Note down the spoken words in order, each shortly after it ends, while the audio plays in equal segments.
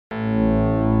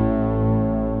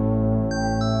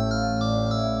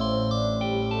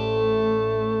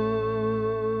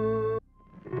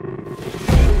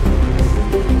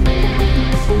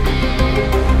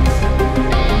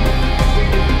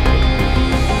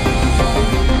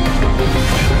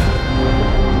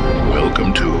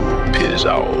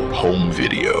home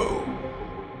video.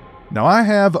 Now, I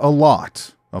have a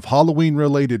lot of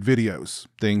Halloween-related videos,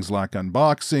 things like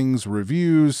unboxings,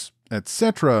 reviews,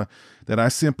 etc., that I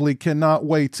simply cannot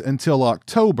wait until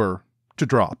October to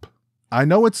drop. I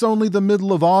know it's only the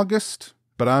middle of August,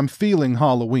 but I'm feeling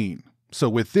Halloween. So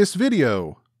with this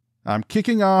video, I'm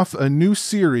kicking off a new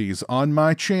series on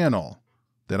my channel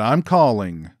that I'm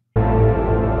calling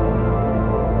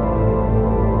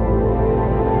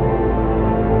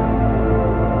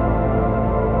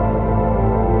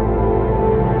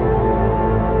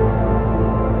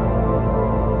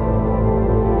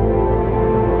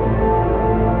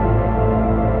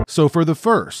So for the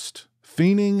first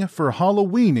Fiending for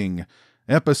Halloweening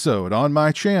episode on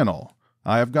my channel,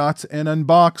 I have got an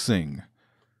unboxing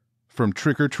from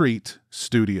Trick or Treat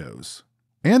Studios.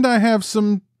 And I have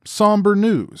some somber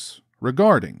news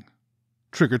regarding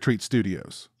Trick or Treat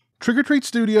Studios. Trick or Treat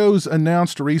Studios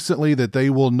announced recently that they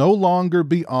will no longer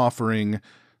be offering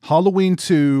Halloween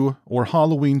 2 or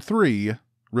Halloween 3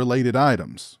 related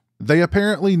items. They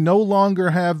apparently no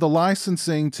longer have the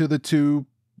licensing to the two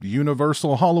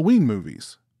Universal Halloween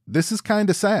movies. This is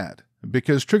kind of sad,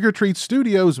 because Trick or Treat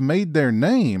Studios made their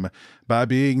name by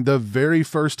being the very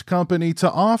first company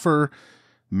to offer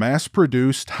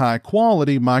mass-produced,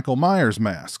 high-quality Michael Myers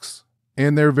masks.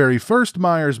 And their very first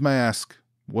Myers mask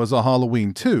was a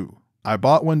Halloween 2. I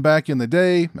bought one back in the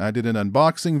day, I did an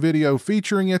unboxing video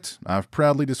featuring it, I've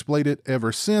proudly displayed it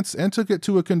ever since, and took it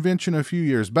to a convention a few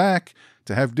years back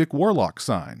to have Dick Warlock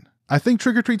sign. I think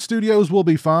Trick or Treat Studios will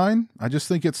be fine. I just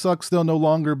think it sucks they'll no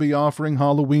longer be offering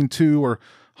Halloween 2 or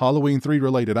Halloween 3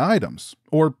 related items,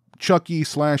 or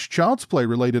Chucky/Child's Play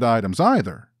related items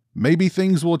either. Maybe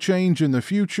things will change in the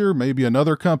future. Maybe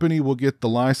another company will get the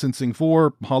licensing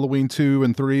for Halloween 2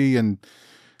 and 3 and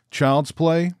Child's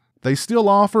Play. They still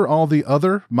offer all the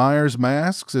other Myers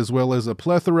masks, as well as a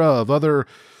plethora of other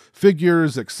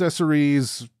figures,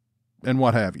 accessories, and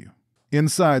what have you.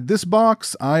 Inside this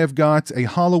box, I have got a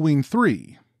Halloween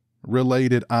 3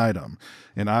 related item,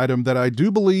 an item that I do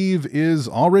believe is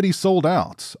already sold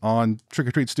out on Trick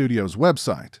or Treat Studios'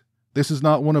 website. This is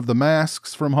not one of the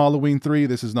masks from Halloween 3.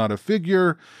 This is not a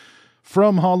figure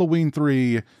from Halloween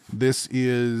 3. This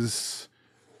is...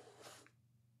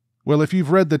 Well, if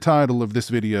you've read the title of this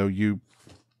video, you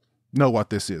know what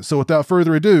this is. So without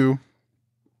further ado,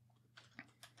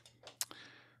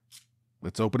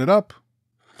 let's open it up.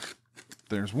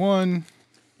 There's one.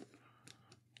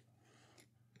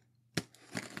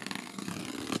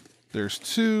 There's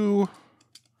two.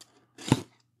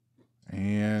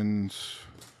 And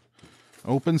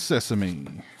open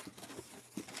sesame.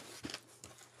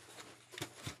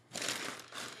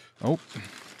 Oh,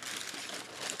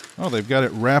 they've got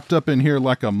it wrapped up in here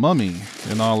like a mummy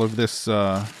in all of this,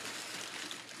 all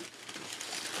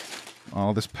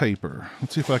this paper.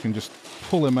 Let's see if I can just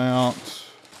pull him out.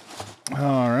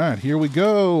 All right, here we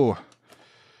go.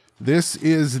 This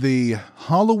is the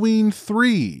Halloween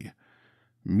 3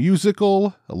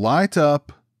 musical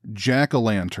light-up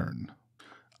jack-o'-lantern.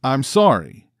 I'm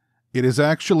sorry, it is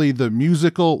actually the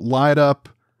musical light-up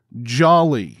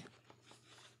jolly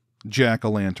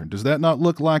jack-o'-lantern. Does that not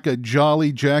look like a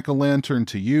jolly jack-o'-lantern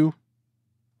to you?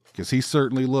 Because he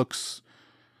certainly looks...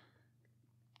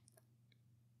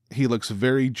 he looks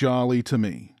very jolly to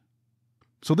me.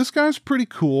 So this guy's pretty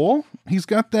cool. He's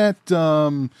got that,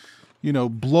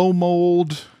 blow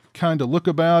mold kind of look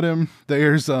about him.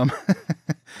 There's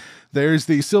there's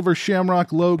the Silver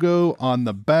Shamrock logo on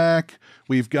the back.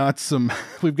 We've got some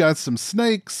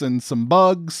snakes and some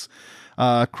bugs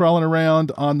crawling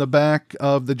around on the back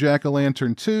of the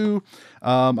jack-o'-lantern too.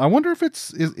 I wonder if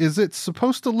is it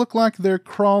supposed to look like they're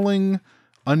crawling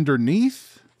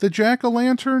underneath the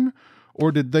jack-o'-lantern,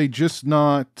 or did they just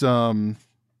not?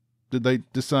 Did they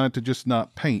decide to just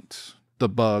not paint the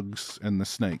bugs and the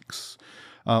snakes?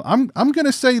 I'm going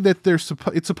to say that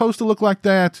it's supposed to look like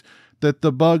that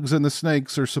the bugs and the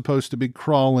snakes are supposed to be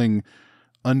crawling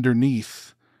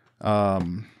underneath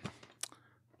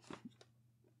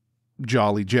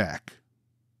Jolly Jack.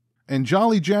 And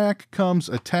Jolly Jack comes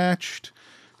attached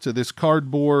to this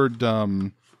cardboard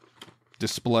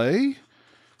display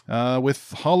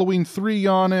with Halloween 3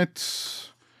 on it.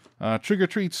 Trick or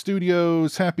Treat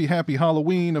Studios, Happy Happy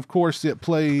Halloween. Of course, it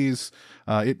plays.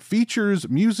 It features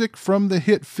music from the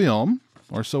hit film,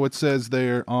 or so it says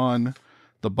there on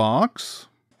the box.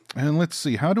 And let's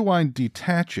see, how do I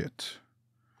detach it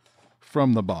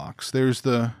from the box? There's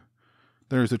the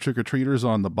Trick or Treaters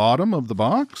on the bottom of the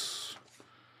box.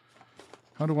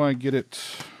 How do I get it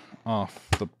off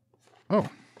the... Oh.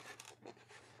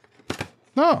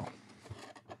 Oh.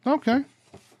 Okay.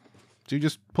 So you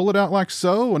just pull it out like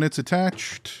so, and it's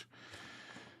attached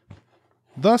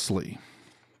thusly.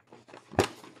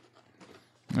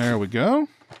 There we go.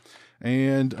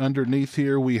 And underneath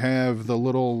here we have the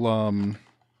little,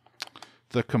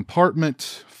 the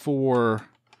compartment for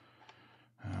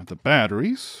the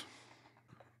batteries.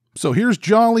 So here's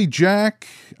Jolly Jack,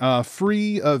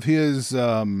 free of his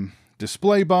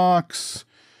display box,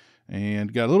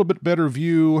 and got a little bit better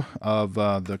view of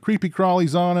the creepy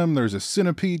crawlies on him. There's a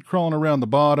centipede crawling around the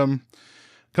bottom.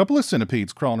 A couple of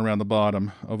centipedes crawling around the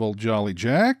bottom of old Jolly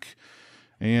Jack.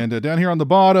 And down here on the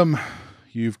bottom,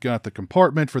 you've got the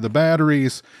compartment for the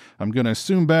batteries. I'm going to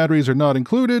assume batteries are not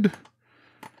included.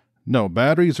 No,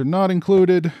 batteries are not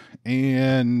included.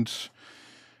 And,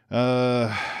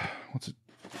 what's it?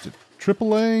 Is it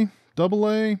AAA?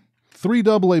 AA? 3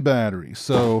 AA batteries.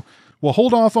 So we'll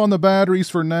hold off on the batteries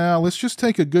for now. Let's just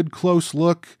take a good close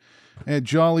look at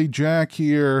Jolly Jack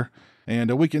here.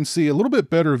 And we can see a little bit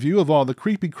better view of all the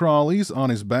creepy crawlies on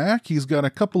his back. He's got a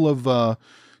couple of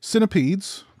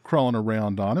centipedes crawling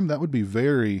around on him. That would be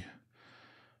very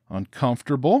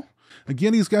uncomfortable.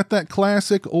 Again, he's got that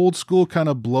classic old school kind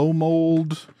of blow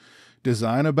mold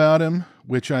design about him,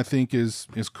 which I think is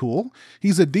cool.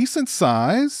 He's a decent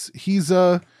size. He's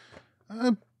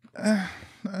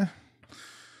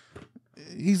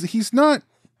he's not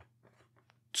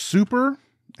super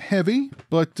heavy,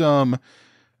 but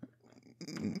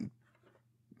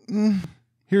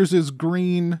here's his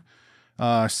green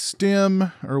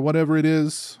stem or whatever it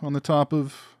is on the top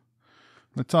of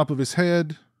his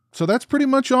head. So that's pretty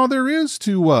much all there is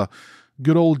to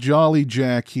good old Jolly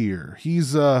Jack here.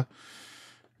 He's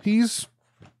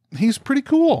pretty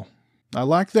cool. I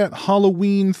like that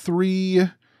Halloween 3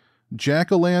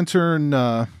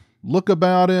 jack-o'-lantern look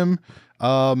about him.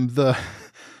 The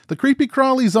creepy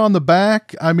crawlies on the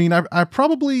back, I mean, I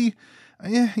probably,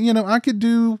 I could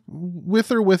do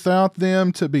with or without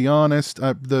them, to be honest.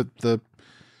 The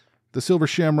Silver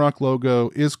Shamrock logo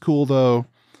is cool, though.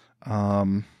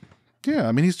 Yeah,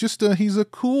 I mean, he's a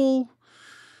cool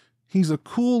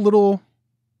little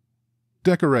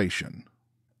decoration.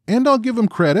 And I'll give him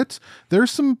credit.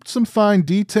 There's some fine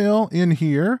detail in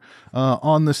here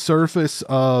on the surface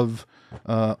of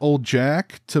old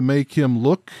Jack to make him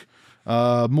look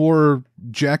more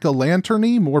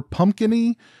jack-o'-lantern-y, more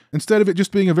pumpkin-y, instead of it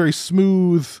just being a very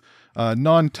smooth,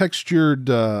 non-textured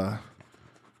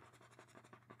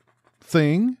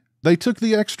thing. They took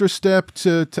the extra step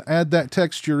to add that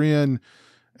texture in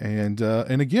and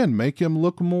again, make him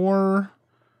look more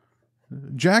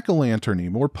jack-o'-lantern-y,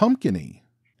 more pumpkin-y.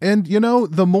 And,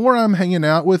 the more I'm hanging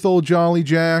out with old Jolly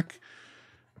Jack,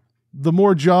 the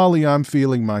more jolly I'm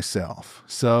feeling myself.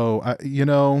 So,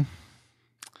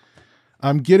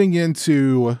 I'm getting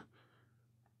into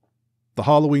the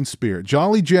Halloween spirit.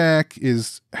 Jolly Jack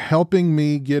is helping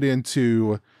me get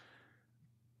into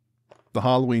the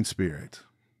Halloween spirit.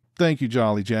 Thank you,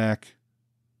 Jolly Jack.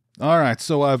 All right,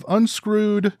 so I've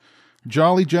unscrewed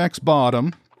Jolly Jack's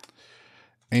bottom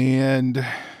and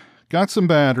got some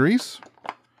batteries.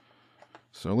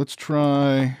 So let's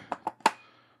try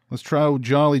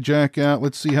Jolly Jack out.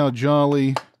 Let's see how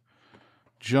Jolly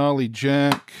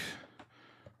Jack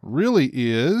really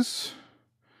is.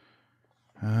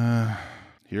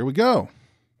 Here we go.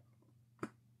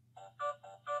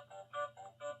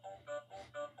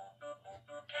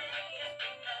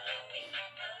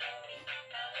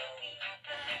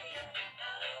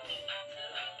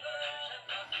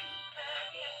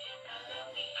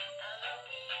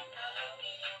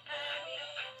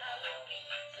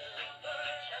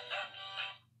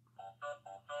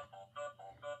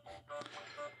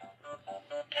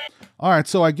 All right,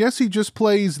 so I guess he just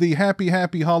plays the Happy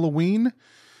Happy Halloween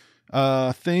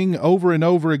thing over and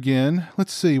over again.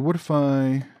 Let's see, what if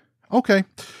I... Okay,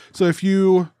 so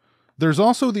there's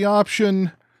also the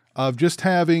option of just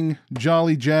having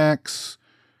Jolly Jack's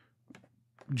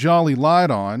Jolly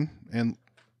light on. And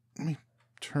let me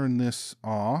turn this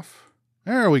off.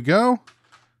 There we go.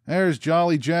 There's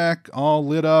Jolly Jack all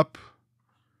lit up.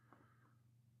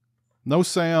 No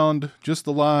sound, just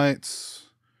the lights.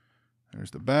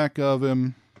 There's the back of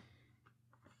him.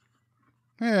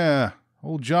 Yeah,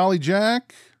 old Jolly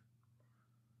Jack.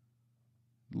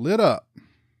 Lit up.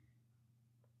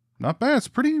 Not bad. It's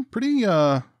pretty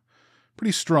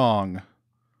strong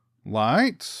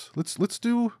lights. Let's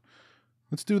do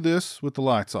this with the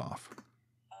lights off.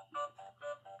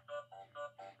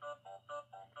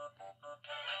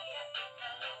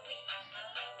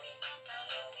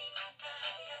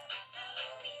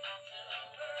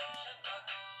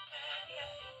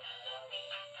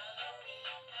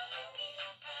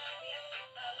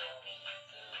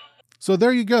 So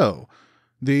there you go.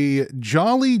 The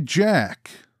Jolly Jack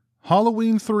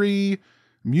Halloween 3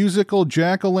 musical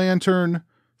jack-o'-lantern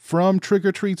from Trick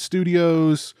or Treat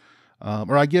Studios,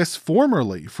 or I guess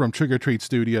formerly from Trick or Treat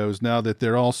Studios, now that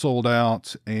they're all sold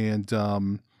out, and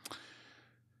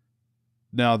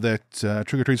now that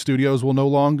Trick or Treat Studios will no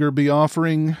longer be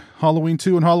offering Halloween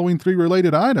 2 and Halloween 3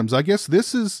 related items. I guess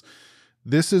this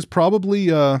is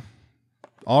probably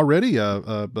already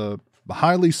a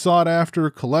highly sought after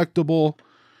collectible.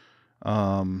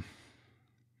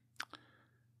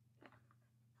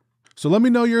 So let me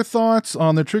know your thoughts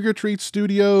on the Trick or Treat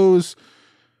Studios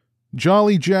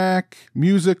Jolly Jack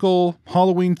musical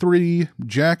Halloween 3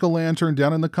 jack-o'-lantern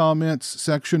down in the comments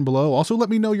section below. Also, let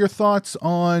me know your thoughts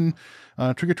on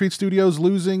Trick or Treat Studios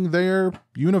losing their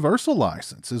Universal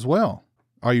license as well.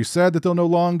 Are you sad that they'll no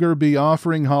longer be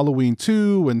offering Halloween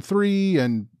 2 and 3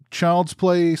 and Child's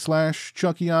Play /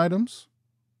 Chucky items?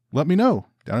 Let me know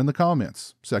down in the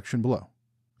comments section below.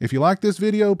 If you like this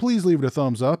video, please leave it a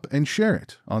thumbs up and share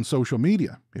it on social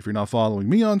media. If you're not following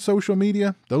me on social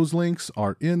media, those links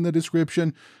are in the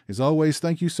description. As always,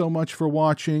 thank you so much for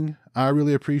watching. I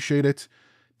really appreciate it.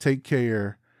 Take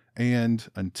care, and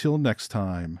until next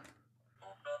time.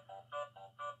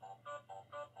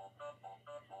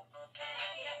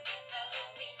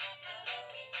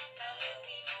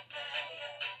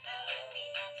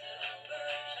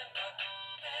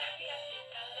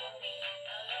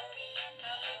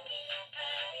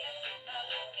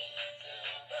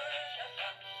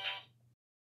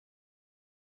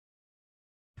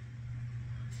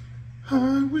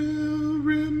 I will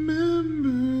remember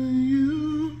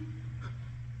you.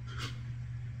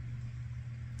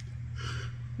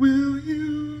 Will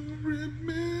you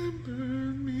remember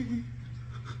me?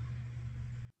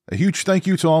 A huge thank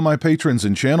you to all my patrons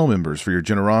and channel members for your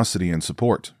generosity and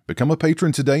support. Become a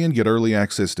patron today and get early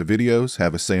access to videos,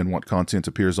 have a say in what content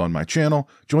appears on my channel,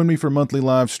 join me for monthly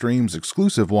live streams,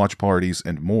 exclusive watch parties,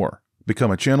 and more.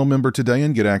 Become a channel member today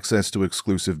and get access to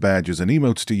exclusive badges and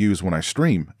emotes to use when I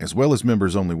stream, as well as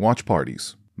members-only watch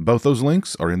parties. Both those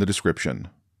links are in the description.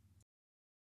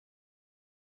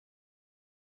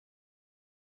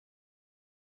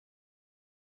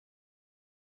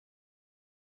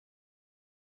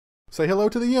 Say hello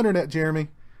to the internet, Jeremy.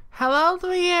 Hello to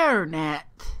the internet.